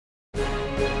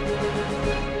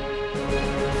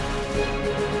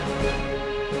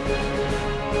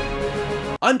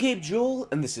I'm Gabe Jewell,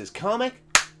 and this is Comic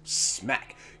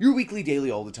Smack, your weekly, daily,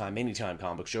 all the time, anytime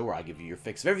comic book show where I give you your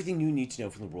fix of everything you need to know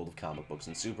from the world of comic books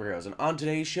and superheroes. And on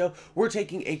today's show, we're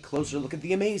taking a closer look at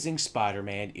the Amazing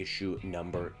Spider-Man issue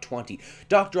number 20.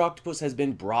 Dr. Octopus has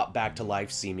been brought back to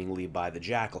life seemingly by the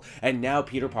Jackal, and now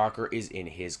Peter Parker is in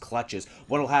his clutches.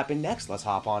 What'll happen next? Let's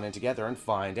hop on in together and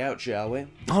find out, shall we?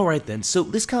 Alright then, so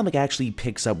this comic actually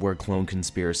picks up where Clone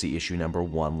Conspiracy issue number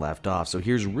 1 left off, so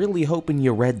here's really hoping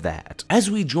you read that. As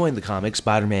we join the comic,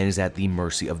 Spider-Man is at the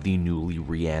mercy of the newly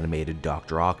reanimated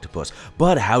Dr. Octopus.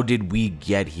 But how did we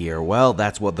get here? Well,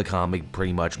 that's what the comic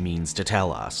pretty much means to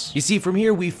tell us. You see, from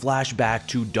here we flash back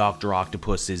to Dr.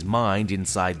 Octopus's mind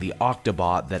inside the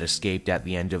Octobot that escaped at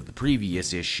the end of the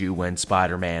previous issue when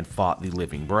Spider-Man fought the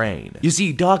living brain. You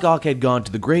see, Doc Ock had gone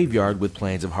to the graveyard with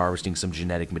plans of harvesting some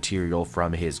genetic material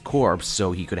from his corpse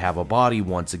so he could have a body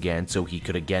once again, so he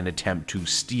could again attempt to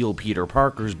steal Peter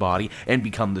Parker's body and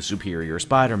become the superior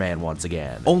Spider-Man once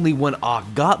again. Only when Ock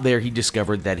got there, he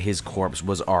discovered that his corpse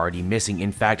was already missing.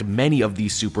 In fact, many of the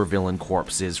supervillain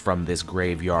corpses from this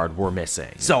graveyard were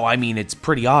missing. So, I mean, it's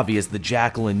pretty obvious the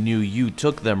Jackal and New You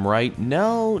took them, right?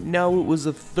 No, it was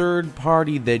a third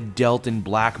party that dealt in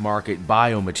black market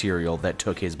biomaterial that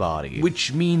took his body.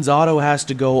 Which means Otto has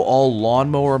to go all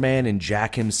Lawnmower Man and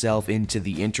jack himself into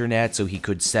the internet so he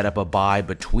could set up a buy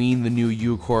between the New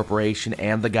You Corporation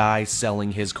and the guy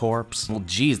selling his corpse. Well,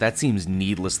 geez, that seems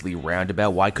needlessly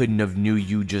roundabout. Why couldn't have New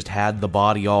You just had the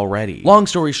body already? Long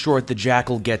story short, the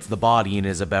Jackal gets the body and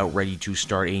is about ready to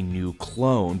start a new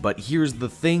clone. But here's the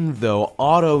thing though,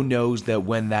 Otto knows that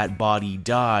when that body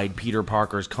died, Peter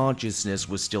Parker's consciousness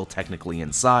was still technically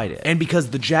inside it. And because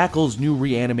the Jackal's new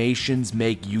reanimations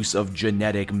make use of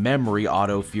genetic memory,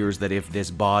 Otto fears that if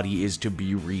this body is to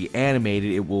be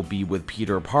reanimated, it will be with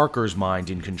Peter Parker's mind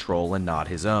in control and not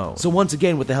his own. So once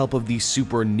again, with the help of the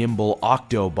super nimble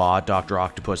Octobot, Dr.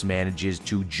 Octopus manages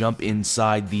to jump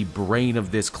inside the brain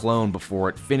of this clone before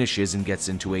it finishes and gets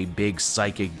into a big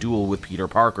psychic duel with Peter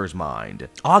Parker's mind.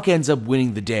 Ock ends up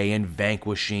winning the day and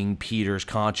vanquishing Peter's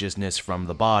consciousness from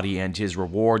the body, and his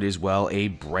reward is, well, a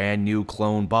brand new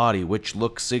clone body, which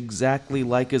looks exactly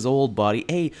like his old body.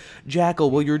 Hey,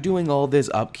 Jackal, while you're doing all this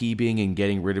upkeeping and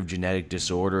getting rid of genetic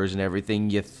disorders and everything,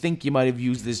 you think you might have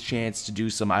used this chance to do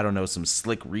some, I don't know, some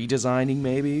slick redesigning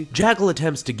maybe? Jackal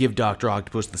attempts to give Dr.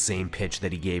 Octopus the same pitch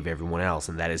that he gave everyone else,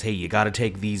 and that is, hey, you gotta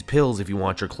take these pills if you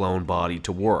want your clone body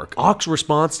to work. Ock's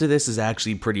response to this is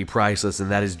actually pretty priceless,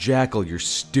 and that is, Jackal, you're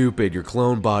stupid, your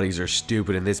clone bodies are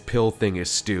stupid, and this pill thing is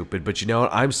stupid, but you know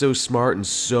what, I'm so smart and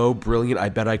so brilliant, I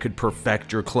bet I could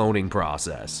perfect your cloning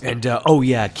process. And oh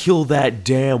yeah, kill that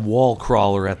damn wall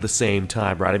crawler at the same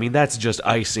time, right? I mean, that's just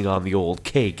icing on the old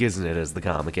cake, isn't it, as the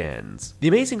comic ends. The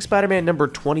Amazing Spider-Man number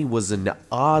 20 was an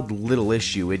odd little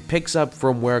issue. It picks up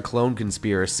from where Clone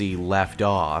Conspiracy left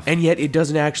off, and yet it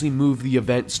doesn't actually move the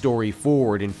event story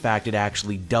forward. In fact, it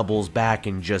actually doubles back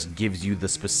and just gives you the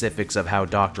specifics of how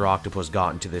Dr. Octopus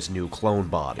got into this new clone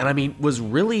body. And I mean, was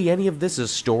really any of this a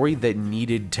story that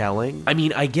needed telling? I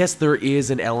mean, I guess there is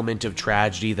an element of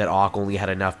tragedy that Ock only had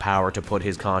enough power to put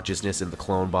his consciousness in the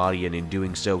clone body, and in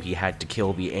doing so, he had to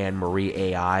kill the Anne-Marie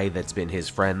AI that's been his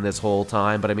friend this whole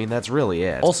time, but I mean, that's really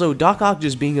it. Also, Doc Ock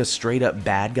just being a straight-up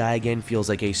bad guy again feels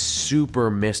like a super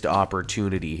missed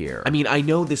opportunity here. I mean, I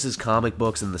know this is comic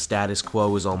books and the status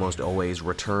quo is almost always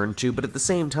returned to, but at the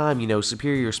same time, you know,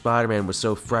 Superior Spider-Man was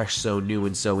so fresh, so new,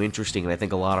 and so interesting, and I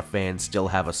think a lot of fans still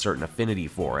have a certain affinity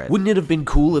for it. Wouldn't it have been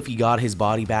cool if he got his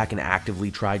body back and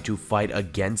actively tried to fight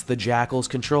against the Jackal's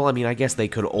control? I mean, I guess they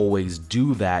could always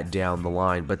do that down the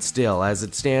line, but still, as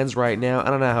it stands right now, I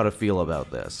don't know how to feel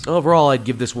about this. Overall, I'd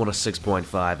give this one a 6.5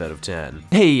 out of 10.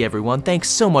 Hey everyone, thanks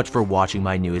so much for watching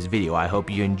my newest video. I hope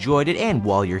you enjoyed it, and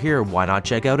while you're here, why not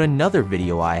check out another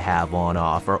video I have on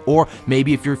offer, or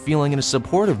maybe if you're feeling in a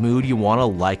supportive mood, you want to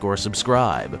like or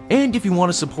subscribe. And if you want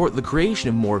to support the creation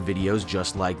of more videos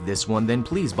just like this one, then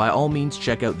please by all means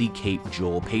check out the Cape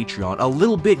Joel Patreon. A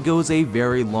little bit goes a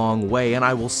very long way, and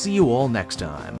I will see you all next time.